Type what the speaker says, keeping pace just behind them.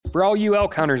For all you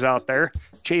elk hunters out there,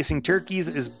 chasing turkeys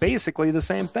is basically the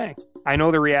same thing. I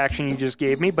know the reaction you just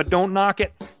gave me, but don't knock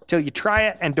it till you try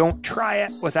it, and don't try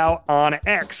it without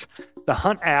OnX. The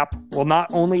Hunt app will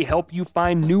not only help you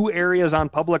find new areas on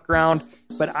public ground,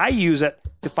 but I use it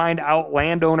to find out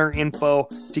landowner info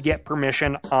to get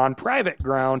permission on private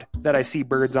ground that I see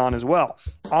birds on as well.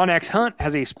 OnX Hunt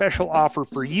has a special offer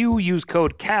for you. Use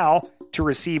code CAL to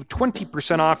receive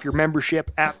 20% off your membership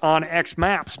at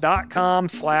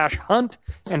onxmaps.com/hunt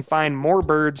and find more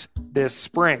birds this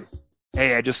spring.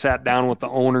 Hey, I just sat down with the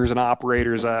owners and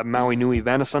operators of Maui Nui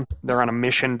Venison. They're on a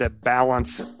mission to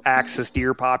balance axis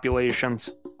deer populations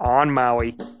on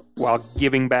Maui while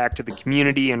giving back to the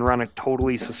community and run a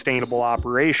totally sustainable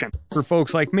operation. For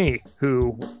folks like me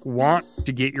who want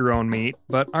to get your own meat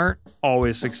but aren't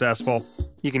always successful,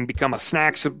 you can become a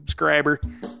snack subscriber,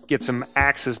 get some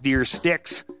axis deer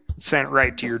sticks sent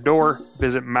right to your door.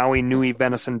 Visit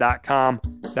MauiNuiVenison.com.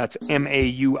 That's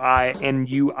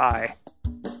MAUINUI.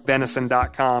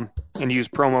 venison.com and use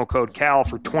promo code CAL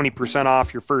for 20%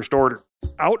 off your first order.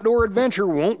 Outdoor adventure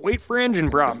won't wait for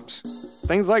engine problems.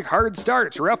 Things like hard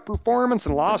starts, rough performance,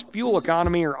 and lost fuel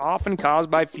economy are often caused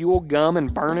by fuel gum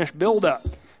and varnish buildup.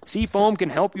 Seafoam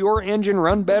can help your engine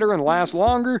run better and last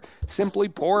longer. Simply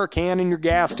pour a can in your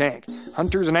gas tank.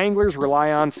 Hunters and anglers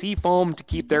rely on Seafoam to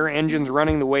keep their engines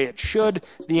running the way it should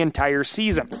the entire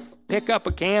season. Pick up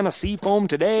a can of Seafoam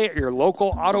today at your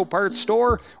local auto parts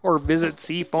store or visit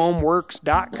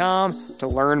seafoamworks.com to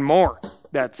learn more.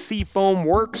 That's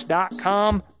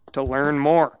seafoamworks.com to learn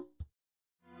more.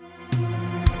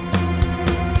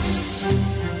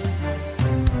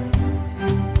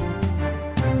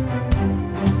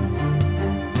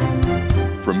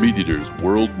 From MeatEater's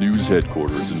World News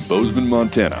Headquarters in Bozeman,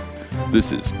 Montana,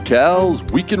 this is Cal's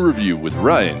Week in Review with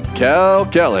Ryan Cal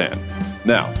Callahan.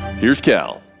 Now, here's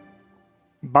Cal.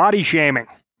 Body shaming.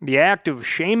 The act of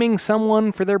shaming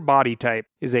someone for their body type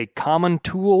is a common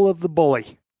tool of the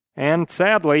bully, and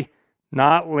sadly,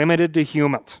 not limited to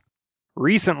humans.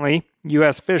 Recently,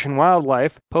 U.S. Fish and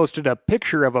Wildlife posted a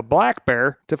picture of a black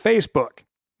bear to Facebook.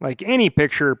 Like any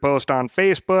picture post on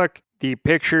Facebook, the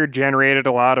picture generated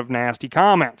a lot of nasty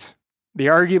comments. The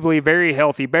arguably very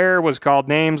healthy bear was called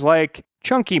names like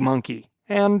Chunky Monkey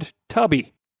and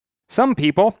Tubby. Some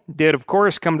people did, of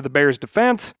course, come to the bear's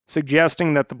defense,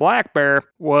 suggesting that the black bear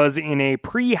was in a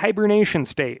pre-hibernation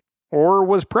state or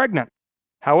was pregnant.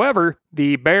 However,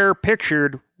 the bear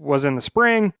pictured was in the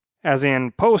spring, as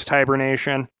in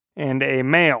post-hibernation, and a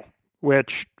male,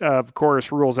 which, of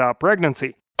course, rules out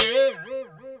pregnancy.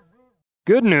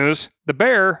 Good news, the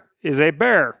bear is a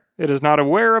bear. It is not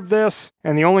aware of this,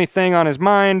 and the only thing on his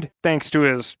mind, thanks to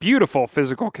his beautiful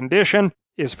physical condition,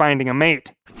 is finding a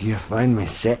mate. Do you find me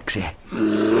sexy?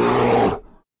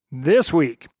 This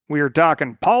week, we are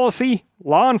talking policy,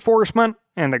 law enforcement,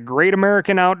 and the Great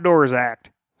American Outdoors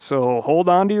Act. So hold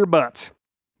on to your butts.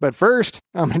 But first,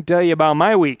 I'm going to tell you about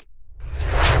my week.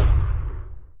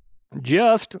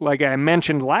 Just like I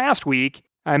mentioned last week,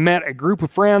 I met a group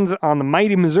of friends on the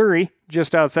mighty Missouri,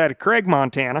 just outside of Craig,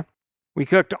 Montana. We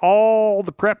cooked all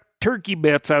the prep turkey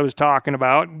bits I was talking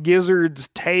about, gizzards,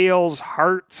 tails,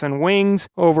 hearts, and wings,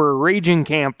 over a raging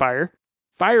campfire.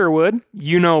 Firewood,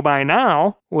 you know by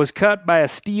now, was cut by a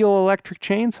Stihl electric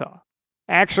chainsaw.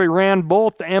 Actually ran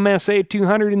both the MSA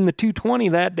 200 and the 220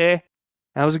 that day.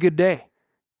 That was a good day.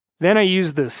 Then I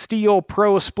used the Stihl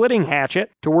Pro splitting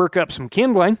hatchet to work up some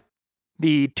kindling.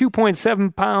 The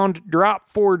 2.7 pound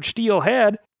drop forged steel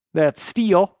head, that's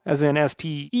steel, as in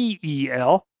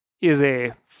S-T-E-E-L, is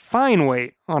a fine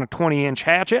weight on a 20-inch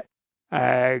hatchet.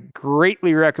 I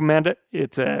greatly recommend it.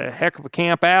 It's a heck of a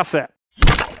camp asset.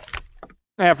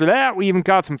 After that, we even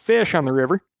caught some fish on the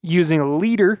river, using a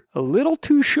leader a little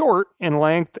too short in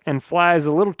length and flies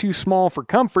a little too small for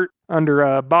comfort, under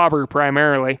a bobber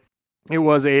primarily. It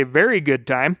was a very good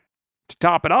time. To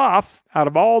top it off, out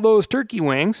of all those turkey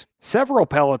wings, several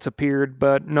pellets appeared,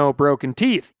 but no broken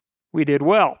teeth. We did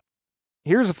well.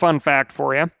 Here's a fun fact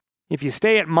for you. If you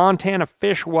stay at Montana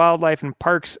Fish, Wildlife, and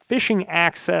Parks fishing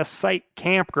access site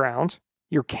campgrounds,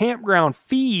 your campground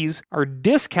fees are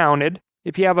discounted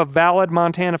if you have a valid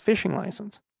Montana fishing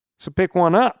license. So pick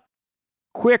one up.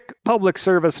 Quick public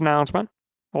service announcement.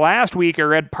 Last week I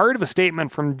read part of a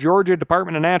statement from Georgia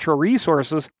Department of Natural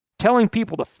Resources telling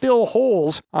people to fill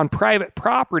holes on private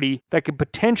property that could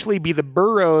potentially be the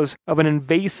burrows of an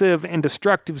invasive and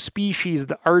destructive species,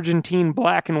 the Argentine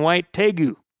black and white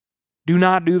tegu. Do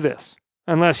not do this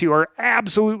unless you are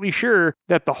absolutely sure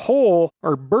that the hole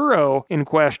or burrow in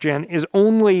question is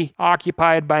only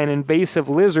occupied by an invasive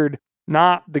lizard,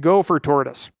 not the gopher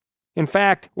tortoise. In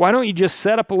fact, why don't you just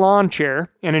set up a lawn chair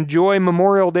and enjoy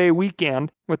Memorial Day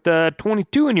weekend with the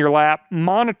 22 in your lap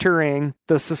monitoring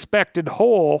the suspected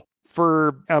hole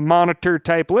for a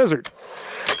monitor-type lizard?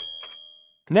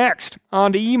 Next,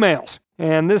 on to emails.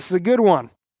 And this is a good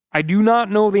one. I do not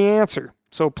know the answer,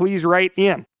 so please write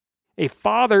in. A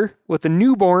father with a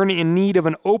newborn in need of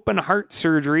an open heart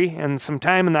surgery and some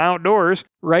time in the outdoors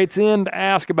writes in to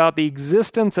ask about the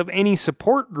existence of any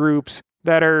support groups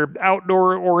that are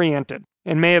outdoor oriented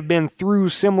and may have been through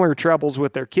similar troubles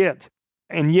with their kids.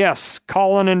 And yes,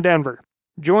 Colin in Denver,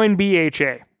 join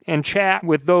BHA and chat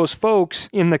with those folks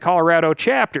in the Colorado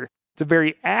chapter. It's a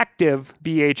very active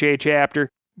BHA chapter,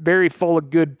 very full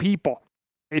of good people.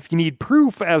 If you need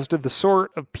proof as to the sort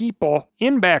of people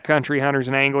in backcountry hunters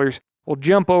and anglers, we'll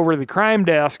jump over to the crime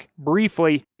desk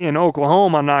briefly in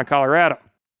Oklahoma, not Colorado.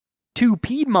 2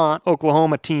 Piedmont,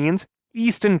 Oklahoma teens,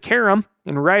 Easton Karam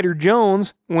and Ryder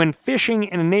Jones, when fishing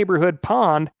in a neighborhood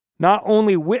pond, not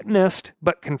only witnessed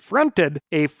but confronted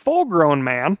a full-grown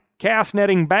man cast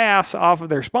netting bass off of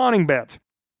their spawning beds.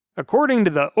 According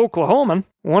to the Oklahoman,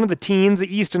 one of the teens,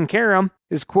 Easton Karam,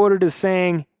 is quoted as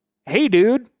saying, "Hey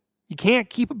dude, you can't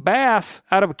keep a bass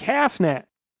out of a cast net.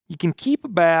 You can keep a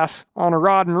bass on a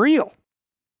rod and reel."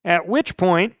 At which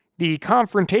point, the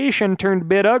confrontation turned a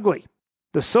bit ugly.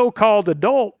 The so-called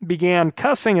adult began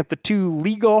cussing at the 2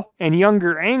 legal and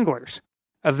younger anglers.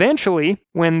 Eventually,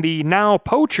 when the now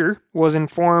poacher was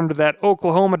informed that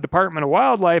Oklahoma Department of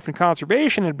Wildlife and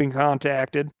Conservation had been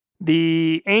contacted,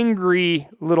 the angry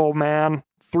little man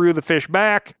threw the fish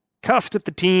back, cussed at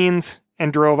the teens,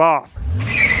 and drove off.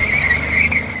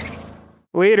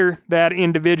 Later, that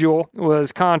individual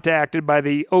was contacted by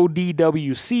the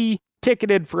ODWC,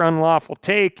 ticketed for unlawful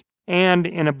take, and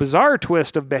in a bizarre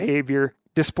twist of behavior,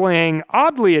 displaying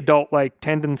oddly adult-like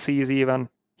tendencies even,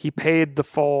 he paid the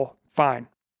full fine.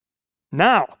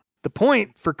 Now, the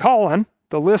point for Colin,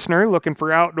 the listener looking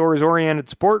for outdoors-oriented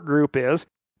support group, is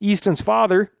Easton's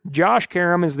father, Josh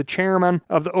Karam, is the chairman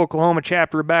of the Oklahoma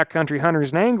chapter of Backcountry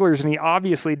Hunters and Anglers, and he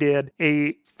obviously did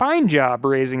a fine job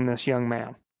raising this young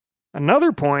man.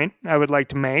 Another point I would like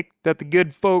to make that the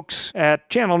good folks at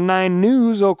Channel 9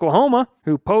 News Oklahoma,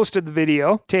 who posted the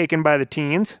video taken by the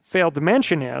teens, failed to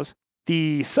mention is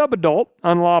the subadult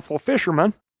unlawful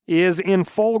fisherman is in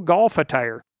full golf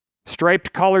attire,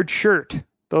 striped collared shirt,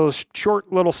 those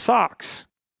short little socks.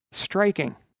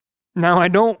 Striking. Now, I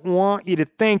don't want you to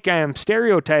think I am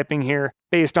stereotyping here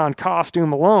based on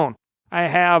costume alone. I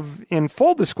have, in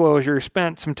full disclosure,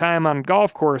 spent some time on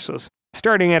golf courses,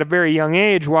 starting at a very young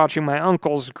age watching my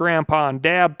uncles, grandpa, and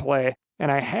dad play, and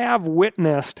I have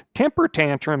witnessed temper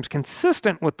tantrums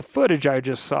consistent with the footage I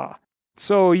just saw.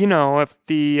 So, if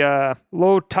the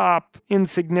low-top,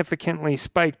 insignificantly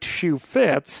spiked shoe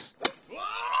fits...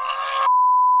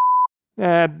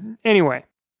 Anyway,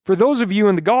 for those of you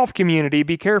in the golf community,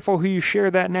 be careful who you share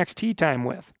that next tee time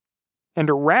with. And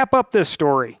to wrap up this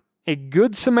story, a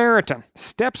good Samaritan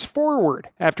steps forward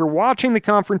after watching the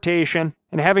confrontation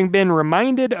and having been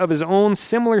reminded of his own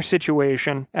similar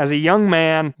situation as a young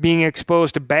man being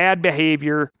exposed to bad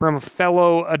behavior from a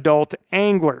fellow adult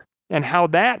angler, and how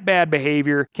that bad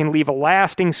behavior can leave a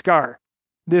lasting scar.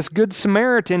 This good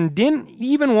Samaritan didn't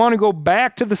even want to go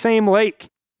back to the same lake.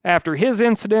 After his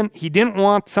incident, he didn't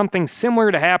want something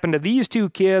similar to happen to these 2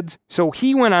 kids, so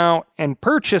he went out and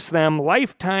purchased them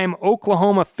lifetime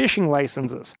Oklahoma fishing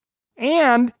licenses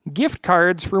and gift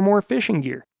cards for more fishing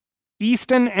gear.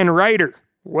 Easton and Ryder,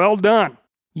 well done.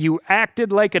 You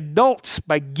acted like adults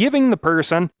by giving the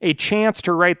person a chance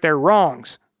to right their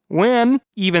wrongs, when,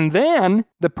 even then,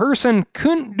 the person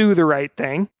couldn't do the right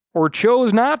thing, or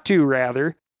chose not to,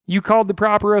 rather. You called the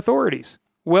proper authorities.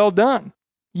 Well done.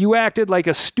 You acted like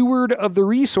a steward of the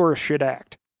resource should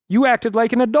act. You acted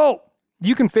like an adult.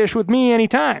 You can fish with me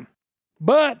anytime.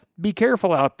 But be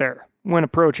careful out there when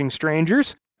approaching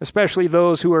strangers, especially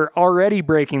those who are already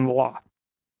breaking the law.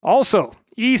 Also,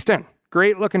 Easton,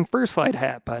 great looking first light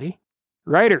hat, buddy.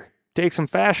 Ryder, take some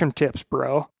fashion tips,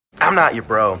 bro. I'm not your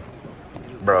bro.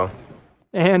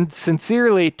 And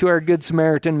sincerely to our good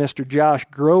Samaritan, Mr. Josh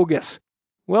Grogas.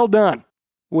 Well done.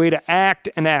 Way to act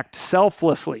and act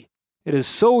selflessly. It is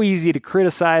so easy to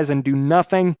criticize and do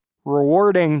nothing.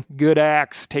 Rewarding good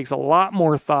acts takes a lot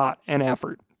more thought and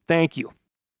effort. Thank you.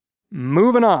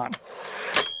 Moving on.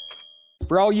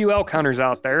 For all you elk hunters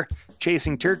out there,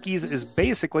 chasing turkeys is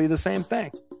basically the same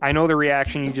thing. I know the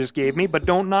reaction you just gave me, but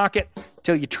don't knock it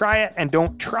till you try it, and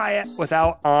don't try it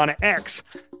without OnX.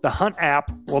 The Hunt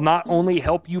app will not only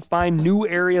help you find new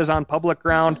areas on public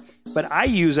ground, but I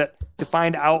use it to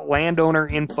find out landowner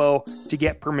info to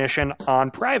get permission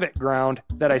on private ground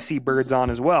that I see birds on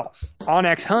as well.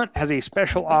 OnX Hunt has a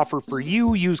special offer for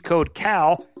you. Use code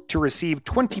CAL to receive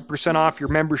 20% off your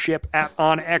membership at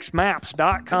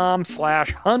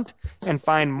onxmaps.com/hunt and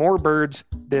find more birds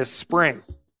this spring.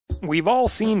 We've all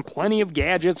seen plenty of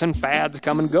gadgets and fads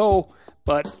come and go,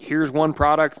 but here's one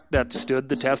product that stood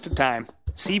the test of time.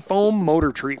 Seafoam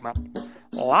motor treatment.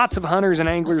 Lots of hunters and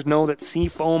anglers know that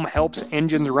Seafoam helps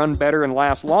engines run better and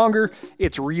last longer.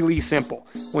 It's really simple.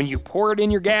 When you pour it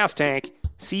in your gas tank,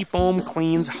 Seafoam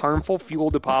cleans harmful fuel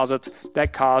deposits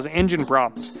that cause engine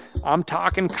problems. I'm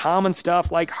talking common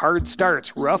stuff like hard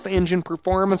starts, rough engine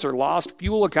performance, or lost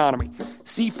fuel economy.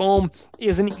 Seafoam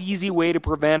is an easy way to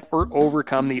prevent or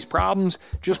overcome these problems.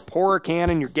 Just pour a can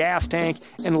in your gas tank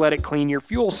and let it clean your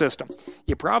fuel system.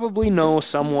 You probably know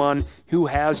someone who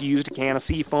has used a can of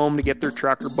Seafoam to get their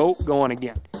truck or boat going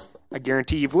again. I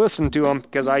guarantee you've listened to them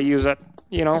because I use it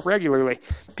regularly.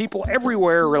 People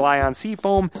everywhere rely on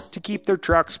Seafoam to keep their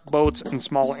trucks, boats, and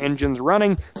small engines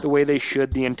running the way they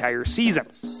should the entire season.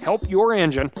 Help your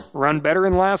engine run better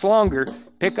and last longer.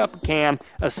 Pick up a can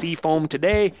of Seafoam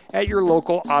today at your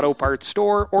local auto parts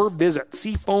store or visit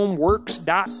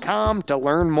seafoamworks.com to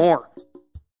learn more.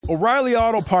 O'Reilly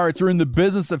Auto Parts are in the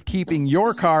business of keeping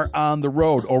your car on the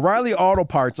road. O'Reilly Auto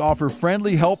Parts offer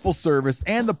friendly, helpful service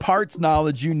and the parts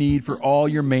knowledge you need for all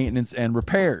your maintenance and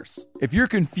repairs. If you're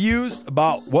confused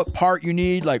about what part you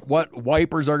need, like what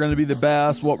wipers are going to be the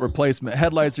best, what replacement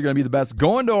headlights are going to be the best,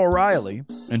 go into O'Reilly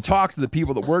and talk to the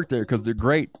people that work there because they're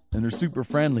great and they're super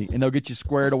friendly and they'll get you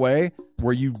squared away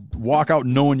where you walk out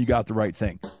knowing you got the right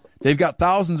thing. They've got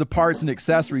thousands of parts and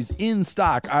accessories in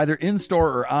stock, either in-store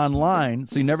or online,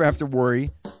 so you never have to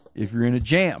worry if you're in a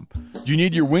jam. Do you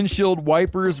need your windshield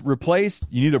wipers replaced?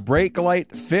 You need a brake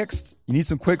light fixed? You need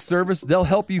some quick service? They'll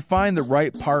help you find the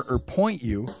right part or point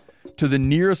you to the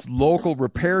nearest local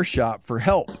repair shop for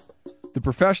help. The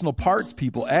professional parts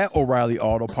people at O'Reilly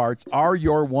Auto Parts are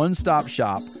your one-stop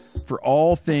shop for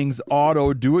all things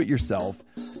auto do-it-yourself,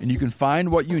 and you can find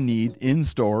what you need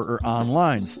in-store or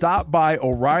online. Stop by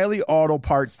O'Reilly Auto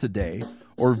Parts today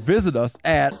or visit us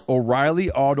at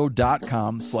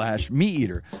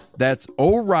O'ReillyAuto.com/MeatEater. That's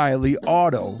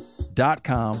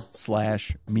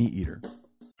O'ReillyAuto.com/MeatEater.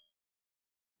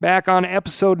 Back on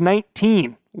episode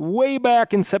 19, way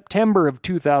back in September of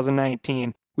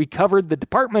 2019, we covered the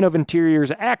Department of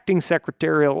Interior's Acting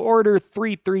Secretarial Order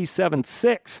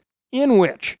 3376, in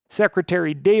which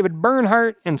Secretary David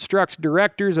Bernhardt instructs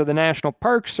directors of the National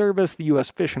Park Service, the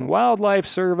U.S. Fish and Wildlife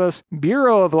Service,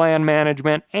 Bureau of Land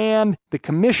Management, and the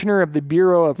Commissioner of the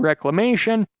Bureau of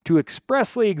Reclamation to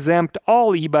expressly exempt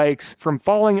all e-bikes from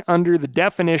falling under the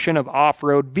definition of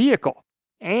off-road vehicle,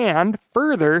 and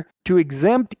further, to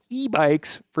exempt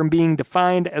e-bikes from being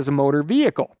defined as a motor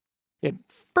vehicle. It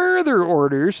further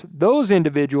orders those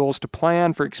individuals to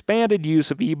plan for expanded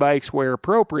use of e-bikes where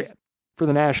appropriate. For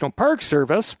the National Park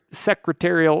Service,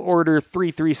 Secretarial Order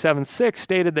 3376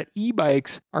 stated that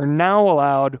e-bikes are now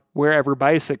allowed wherever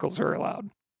bicycles are allowed.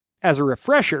 As a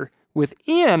refresher,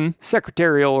 within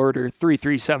Secretarial Order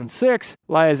 3376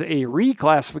 lies a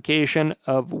reclassification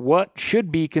of what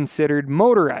should be considered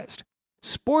motorized.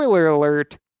 Spoiler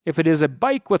alert, if it is a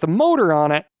bike with a motor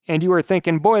on it, and you are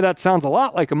thinking, boy, that sounds a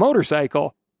lot like a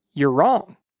motorcycle, you're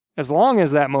wrong. As long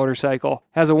as that motorcycle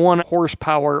has a 1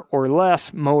 horsepower or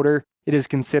less motor, it is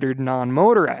considered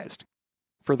non-motorized.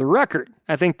 For the record,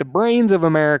 I think the brains of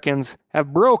Americans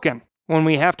have broken when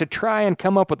we have to try and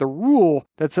come up with a rule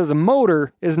that says a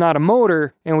motor is not a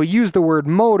motor, and we use the word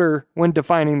motor when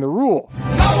defining the rule.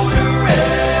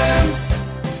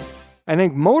 I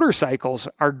think motorcycles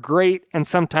are great and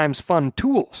sometimes fun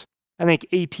tools. I think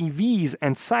ATVs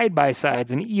and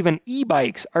side-by-sides and even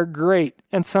e-bikes are great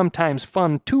and sometimes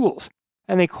fun tools.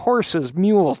 I think horses,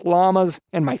 mules, llamas,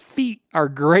 and my feet are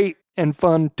great and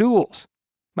fun tools.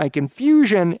 My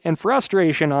confusion and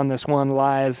frustration on this one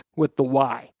lies with the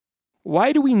why.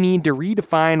 Why do we need to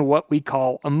redefine what we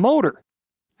call a motor?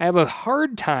 I have a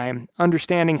hard time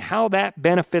understanding how that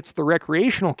benefits the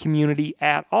recreational community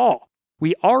at all.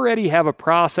 We already have a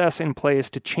process in place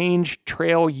to change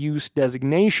trail use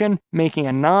designation, making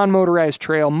a non-motorized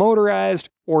trail motorized,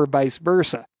 or vice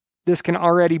versa. This can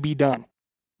already be done.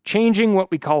 Changing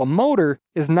what we call a motor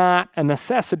is not a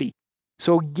necessity.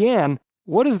 So again,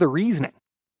 what is the reasoning?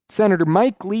 Senator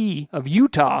Mike Lee of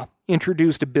Utah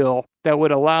introduced a bill that would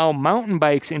allow mountain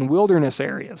bikes in wilderness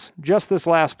areas, just this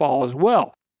last fall as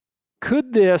well.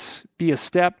 Could this be a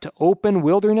step to open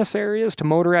wilderness areas to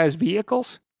motorized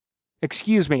vehicles?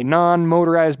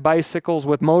 Non-motorized bicycles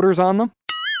with motors on them?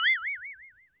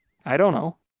 I don't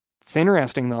know. It's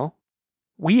interesting, though.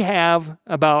 We have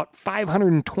about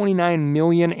 529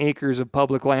 million acres of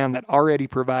public land that already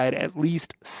provide at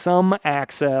least some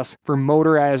access for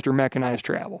motorized or mechanized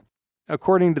travel.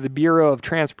 According to the Bureau of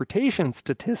Transportation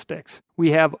Statistics,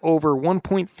 we have over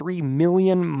 1.3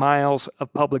 million miles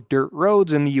of public dirt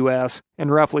roads in the U.S.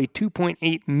 and roughly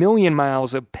 2.8 million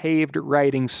miles of paved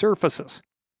riding surfaces.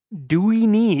 Do we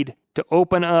need to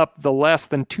open up the less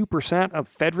than 2%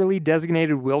 of federally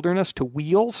designated wilderness to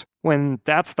wheels when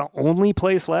that's the only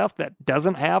place left that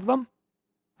doesn't have them?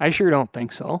 I sure don't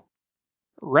think so.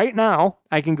 Right now,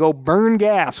 I can go burn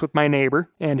gas with my neighbor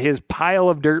and his pile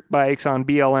of dirt bikes on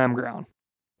BLM ground.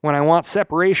 When I want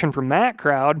separation from that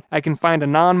crowd, I can find a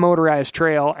non-motorized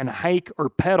trail and hike or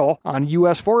pedal on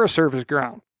U.S. Forest Service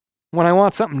ground. When I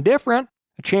want something different,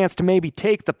 a chance to maybe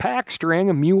take the pack string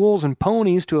of mules and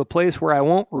ponies to a place where I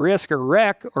won't risk a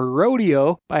wreck or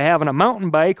rodeo by having a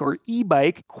mountain bike or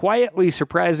e-bike quietly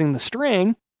surprising the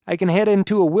string, I can head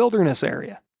into a wilderness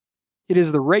area. It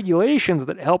is the regulations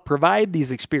that help provide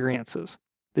these experiences,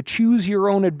 the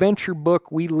choose-your-own-adventure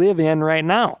book we live in right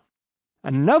now.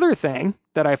 Another thing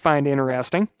that I find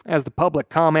interesting, as the public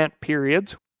comment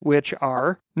periods, which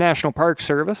are National Park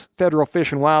Service, Federal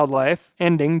Fish and Wildlife,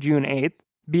 ending June 8th,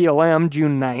 BLM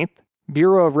June 9th,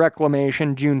 Bureau of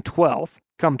Reclamation June 12th,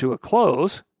 come to a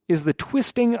close, is the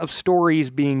twisting of stories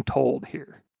being told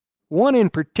here. One in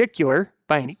particular,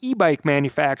 by an e-bike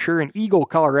manufacturer in Eagle,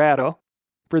 Colorado.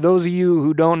 For those of you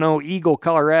who don't know Eagle,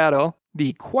 Colorado,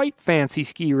 the quite fancy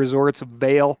ski resorts of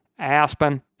Vail,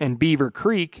 Aspen, and Beaver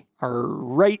Creek are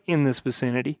right in this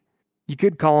vicinity. You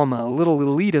could call them a little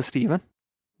elitist even.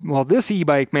 Well, this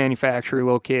e-bike manufacturer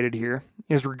located here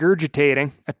is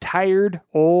regurgitating a tired,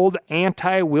 old,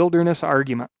 anti-wilderness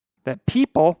argument that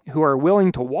people who are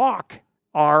willing to walk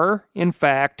are, in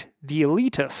fact, the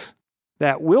elitists.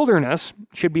 That wilderness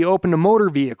should be open to motor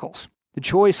vehicles, the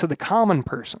choice of the common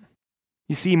person.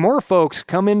 You see, more folks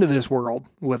come into this world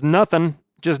with nothing,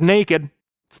 just naked.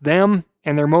 It's them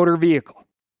and their motor vehicle,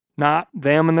 not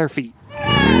them and their feet.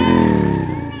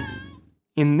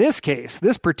 In this case,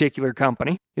 this particular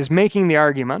company is making the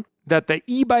argument that the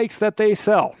e-bikes that they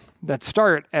sell, that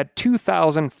start at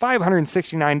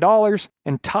 $2,569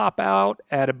 and top out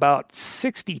at about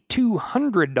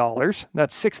 $6,200,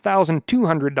 that's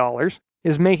 $6,200,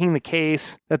 is making the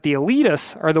case that the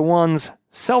elitists are the ones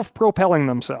self-propelling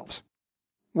themselves.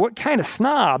 What kind of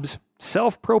snobs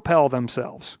self-propel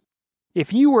themselves?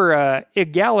 If you were a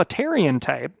egalitarian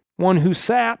type, one who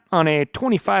sat on a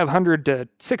 $2,500 to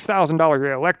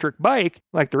 $6,000 electric bike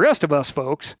like the rest of us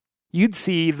folks, you'd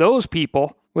see those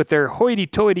people with their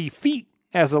hoity-toity feet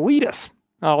as elitists.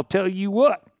 I'll tell you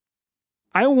what.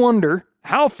 I wonder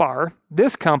how far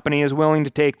this company is willing to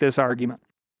take this argument.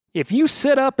 If you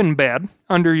sit up in bed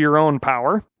under your own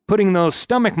power, putting those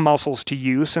stomach muscles to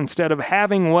use instead of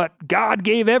having what God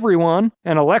gave everyone,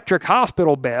 an electric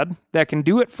hospital bed that can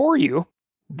do it for you,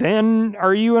 then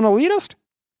are you an elitist?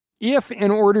 If, in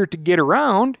order to get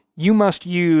around, you must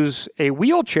use a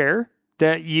wheelchair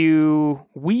that you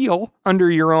wheel under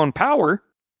your own power,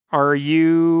 are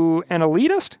you an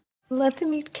elitist? Let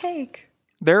them eat cake.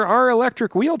 There are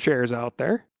electric wheelchairs out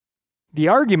there. The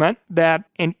argument that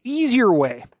an easier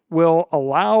way will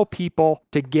allow people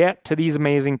to get to these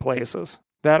amazing places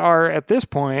that are, at this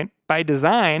point, by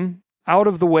design, out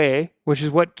of the way, which is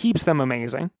what keeps them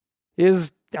amazing,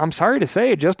 is, I'm sorry to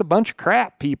say, just a bunch of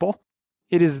crap, people.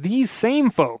 It is these same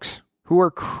folks who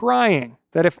are crying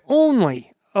that if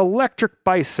only electric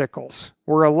bicycles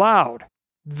were allowed,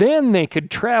 then they could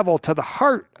travel to the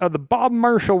heart of the Bob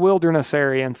Marshall Wilderness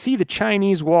area and see the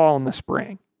Chinese Wall in the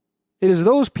spring. It is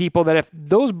those people that if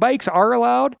those bikes are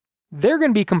allowed, they're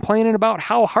going to be complaining about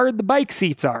how hard the bike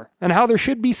seats are and how there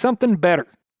should be something better.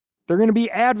 They're going to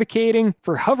be advocating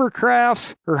for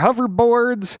hovercrafts or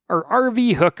hoverboards or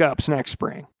RV hookups next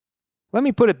spring. Let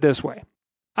me put it this way.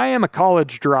 I am a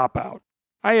college dropout.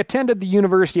 I attended the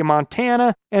University of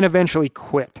Montana and eventually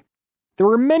quit. There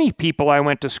were many people I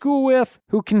went to school with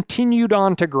who continued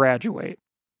on to graduate.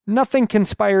 Nothing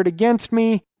conspired against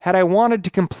me. Had I wanted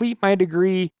to complete my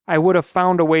degree, I would have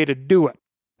found a way to do it.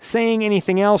 Saying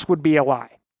anything else would be a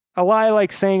lie. A lie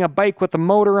like saying a bike with a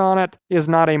motor on it is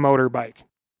not a motorbike.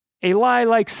 A lie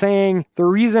like saying the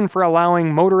reason for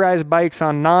allowing motorized bikes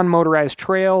on non-motorized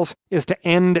trails is to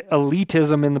end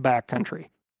elitism in the backcountry.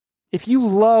 If you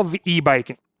love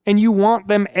e-biking and you want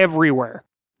them everywhere,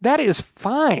 that is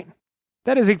fine.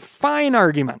 That is a fine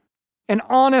argument. An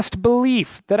honest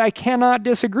belief that I cannot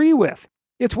disagree with.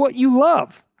 It's what you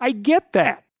love. I get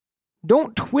that.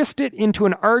 Don't twist it into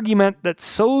an argument that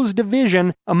sows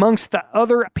division amongst the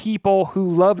other people who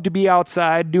love to be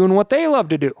outside doing what they love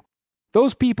to do.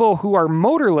 Those people who are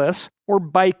motorless or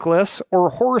bikeless or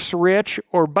horse rich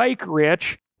or bike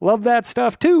rich love that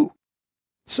stuff too.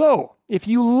 So, if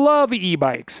you love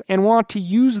e-bikes and want to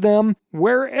use them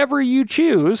wherever you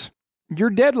choose,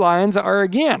 your deadlines are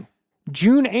again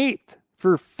June 8th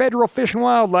for Federal Fish and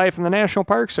Wildlife and the National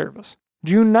Park Service,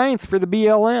 June 9th for the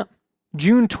BLM,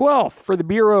 June 12th for the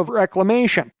Bureau of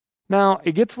Reclamation. Now,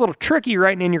 it gets a little tricky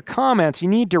writing in your comments. You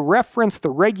need to reference the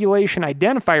regulation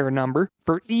identifier number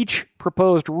for each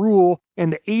proposed rule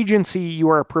and the agency you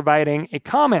are providing a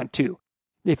comment to.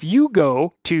 If you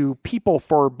go to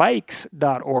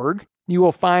peopleforbikes.org, you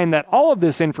will find that all of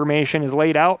this information is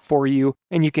laid out for you,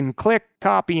 and you can click,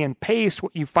 copy, and paste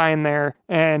what you find there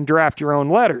and draft your own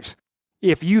letters.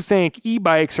 If you think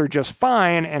e-bikes are just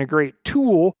fine and a great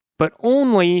tool, but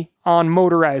only on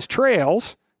motorized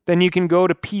trails, then you can go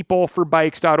to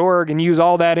peopleforbikes.org and use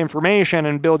all that information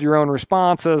and build your own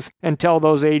responses and tell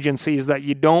those agencies that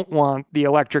you don't want the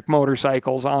electric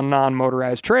motorcycles on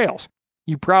non-motorized trails.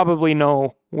 You probably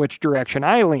know which direction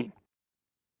I lean.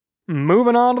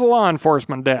 Moving on to the law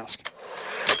enforcement desk.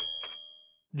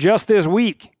 Just this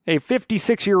week, a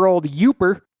 56-year-old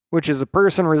Yooper, which is a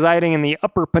person residing in the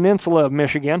Upper Peninsula of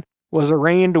Michigan, was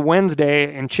arraigned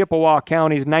Wednesday in Chippewa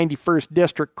County's 91st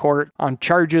District Court on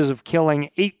charges of killing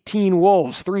 18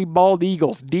 wolves, 3 bald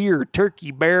eagles, deer,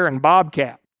 turkey, bear, and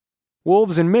bobcat.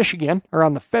 Wolves in Michigan are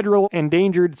on the federal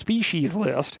endangered species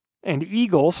list, and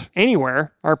eagles,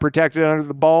 anywhere, are protected under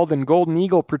the Bald and Golden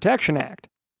Eagle Protection Act.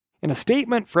 In a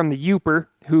statement from the Yooper,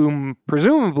 whom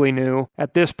presumably knew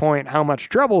at this point how much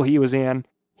trouble he was in,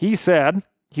 he said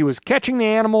he was catching the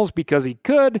animals because he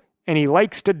could, and he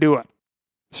likes to do it.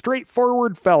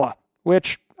 Straightforward fella,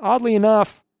 which, oddly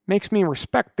enough, makes me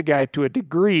respect the guy to a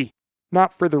degree,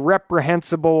 not for the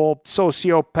reprehensible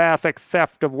sociopathic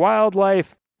theft of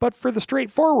wildlife, but for the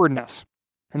straightforwardness.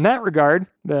 In that regard,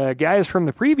 the guys from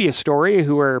the previous story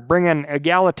who are bringing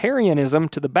egalitarianism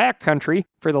to the backcountry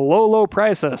for the low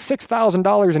price of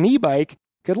 $6,000 an e-bike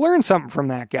could learn something from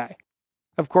that guy.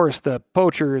 Of course, the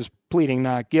poacher is pleading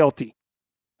not guilty.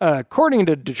 According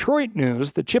to Detroit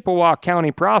News, the Chippewa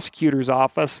County Prosecutor's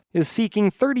Office is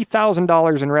seeking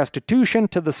 $30,000 in restitution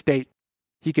to the state.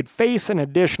 He could face an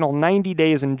additional 90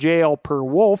 days in jail per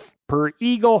wolf, per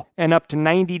eagle, and up to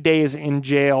 90 days in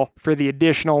jail for the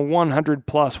additional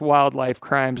 100-plus wildlife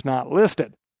crimes not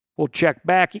listed. We'll check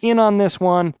back in on this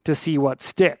one to see what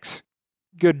sticks.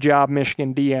 Good job,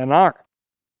 Michigan DNR.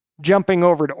 Jumping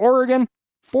over to Oregon,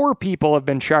 4 people have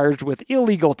been charged with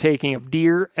illegal taking of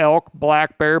deer, elk,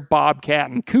 black bear, bobcat,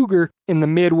 and cougar in the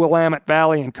Mid-Willamette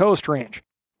Valley and Coast Range.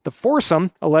 The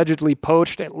foursome allegedly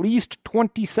poached at least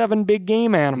 27 big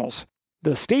game animals.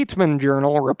 The Statesman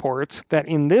Journal reports that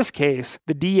in this case,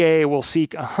 the DA will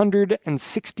seek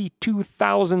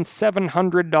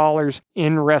 $162,700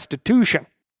 in restitution.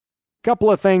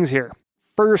 Couple of things here.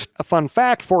 First, a fun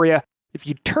fact for you. If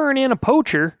you turn in a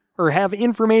poacher or have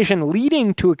information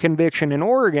leading to a conviction in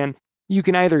Oregon, you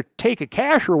can either take a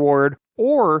cash reward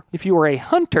or, if you are a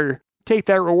hunter, take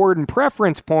that reward in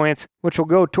preference points, which will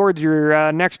go towards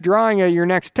your next drawing of your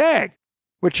next tag,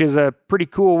 which is a pretty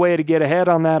cool way to get ahead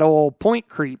on that old point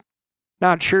creep.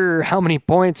 Not sure how many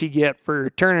points you get for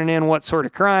turning in what sort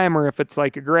of crime or if it's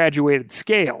like a graduated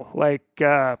scale. Like,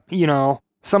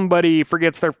 somebody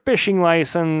forgets their fishing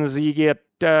license, you get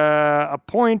a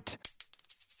point,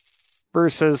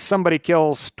 versus somebody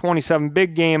kills 27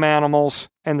 big game animals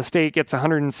and the state gets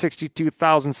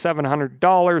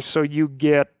 $162,700, so you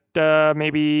get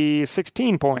maybe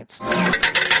 16 points.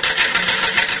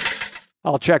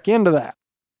 I'll check into that.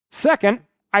 Second,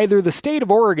 either the state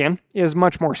of Oregon is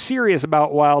much more serious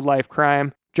about wildlife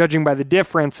crime, judging by the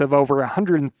difference of over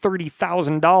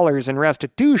 $130,000 in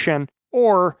restitution,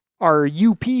 or our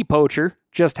UP poacher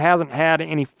just hasn't had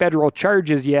any federal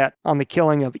charges yet on the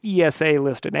killing of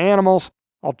ESA-listed animals.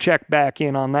 I'll check back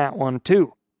in on that one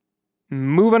too.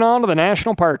 Moving on to the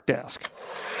National Park Desk.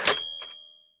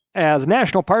 As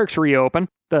national parks reopen,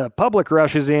 the public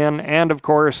rushes in and, of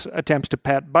course, attempts to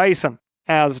pet bison,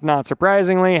 as not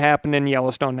surprisingly happened in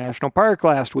Yellowstone National Park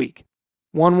last week.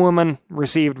 One woman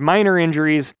received minor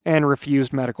injuries and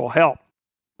refused medical help.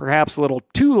 Perhaps a little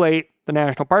too late, the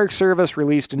National Park Service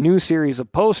released a new series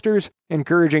of posters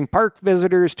encouraging park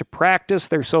visitors to practice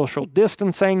their social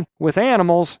distancing with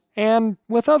animals and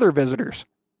with other visitors.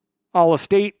 All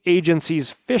state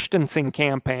agencies' fish-distancing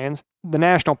campaigns, the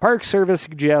National Park Service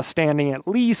suggests standing at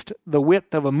least the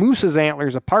width of a moose's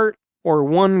antlers apart or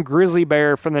one grizzly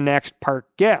bear from the next park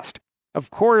guest. Of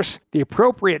course, the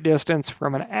appropriate distance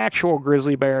from an actual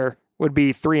grizzly bear would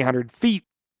be 300 feet.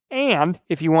 And,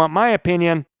 if you want my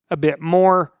opinion, a bit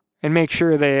more, and make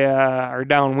sure they are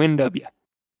downwind of you.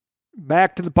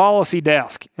 Back to the policy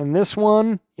desk, and this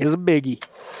one is a biggie.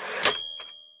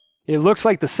 It looks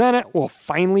like the Senate will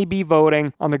finally be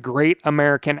voting on the Great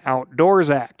American Outdoors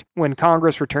Act when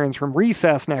Congress returns from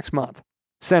recess next month.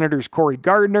 Senators Cory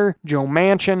Gardner, Joe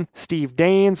Manchin, Steve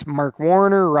Daines, Mark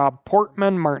Warner, Rob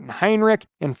Portman, Martin Heinrich,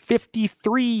 and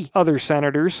 53 other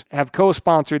senators have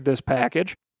co-sponsored this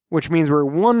package, which means we're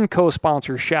one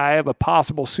co-sponsor shy of a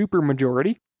possible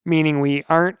supermajority, meaning we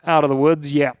aren't out of the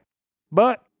woods yet.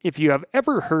 But if you have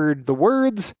ever heard the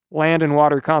words Land and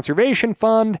Water Conservation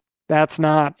Fund, that's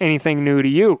not anything new to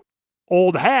you.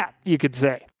 Old hat, you could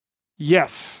say.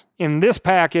 Yes, in this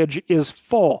package is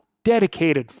full,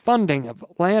 dedicated funding of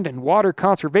Land and Water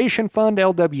Conservation Fund,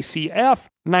 LWCF,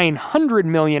 $900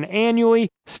 million annually,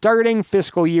 starting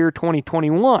fiscal year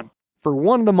 2021, for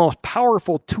one of the most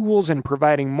powerful tools in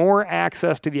providing more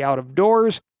access to the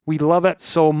out-of-doors. We love it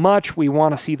so much, we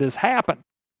want to see this happen.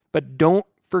 But don't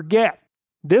forget,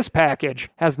 this package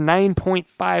has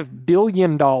 $9.5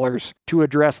 billion to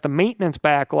address the maintenance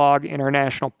backlog in our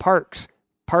national parks.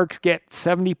 Parks get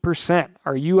 70%,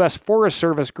 our U.S. Forest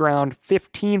Service ground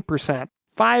 15%,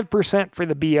 5% for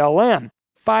the BLM,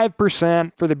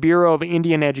 5% for the Bureau of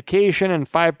Indian Education, and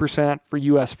 5% for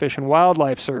U.S. Fish and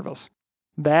Wildlife Service.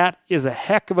 That is a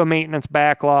heck of a maintenance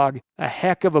backlog, a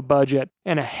heck of a budget,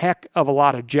 and a heck of a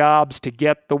lot of jobs to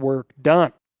get the work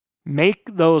done. Make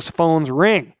those phones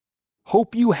ring.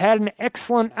 Hope you had an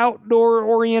excellent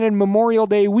outdoor-oriented Memorial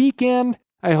Day weekend.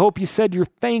 I hope you said your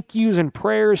thank yous and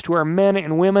prayers to our men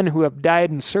and women who have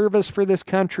died in service for this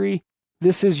country.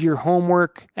 This is your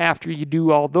homework after you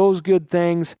do all those good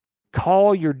things.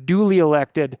 Call your duly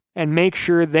elected and make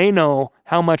sure they know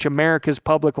how much America's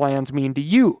public lands mean to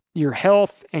you, your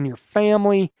health, and your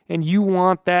family, and you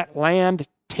want that land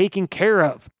taken care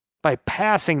of by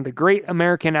passing the Great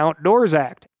American Outdoors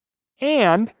Act.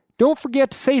 And don't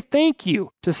forget to say thank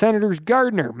you to Senators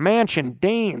Gardner, Manchin,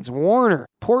 Daines, Warner,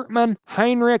 Portman,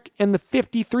 Heinrich, and the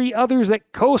 53 others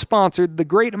that co-sponsored the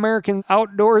Great American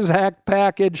Outdoors Act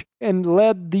package and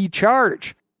led the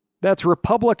charge. That's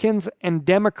Republicans and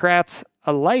Democrats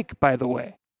alike, by the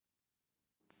way.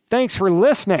 Thanks for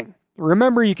listening.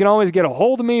 Remember, you can always get a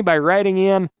hold of me by writing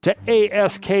in to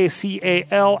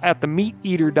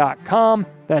askcal@themeateater.com.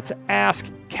 That's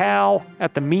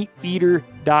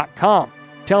askcal@themeateater.com.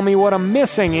 Tell me what I'm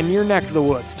missing in your neck of the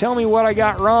woods. Tell me what I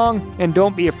got wrong, and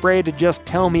don't be afraid to just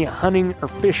tell me a hunting or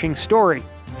fishing story.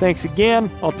 Thanks again.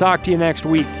 I'll talk to you next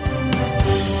week.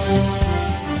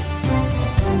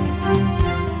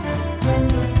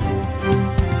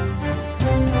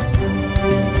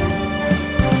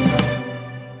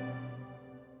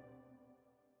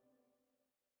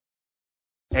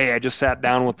 Hey, I just sat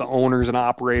down with the owners and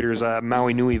operators of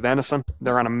Maui Nui Venison.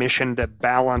 They're on a mission to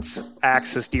balance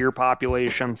axis deer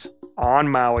populations on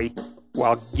Maui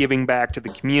while giving back to the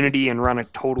community and run a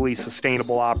totally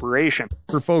sustainable operation.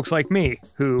 For folks like me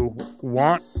who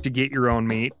want to get your own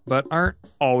meat but aren't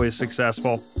always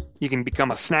successful, you can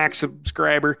become a snack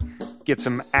subscriber, get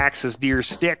some axis deer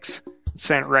sticks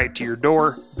sent right to your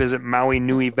door. Visit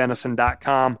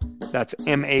MauiNuiVenison.com. That's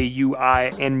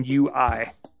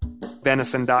MAUINUI.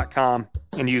 venison.com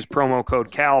and use promo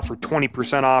code CAL for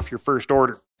 20% off your first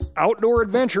order. Outdoor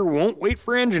adventure won't wait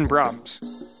for engine problems.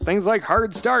 Things like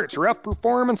hard starts, rough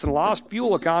performance, and lost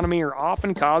fuel economy are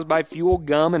often caused by fuel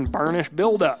gum and varnish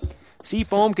buildup.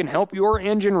 Seafoam can help your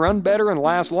engine run better and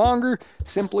last longer.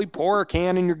 Simply pour a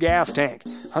can in your gas tank.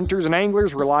 Hunters and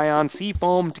anglers rely on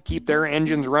Seafoam to keep their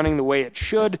engines running the way it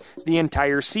should the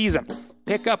entire season.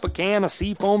 Pick up a can of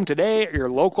Seafoam today at your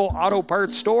local auto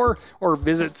parts store or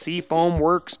visit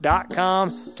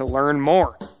SeafoamWorks.com to learn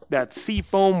more. That's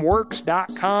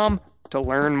SeafoamWorks.com to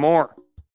learn more.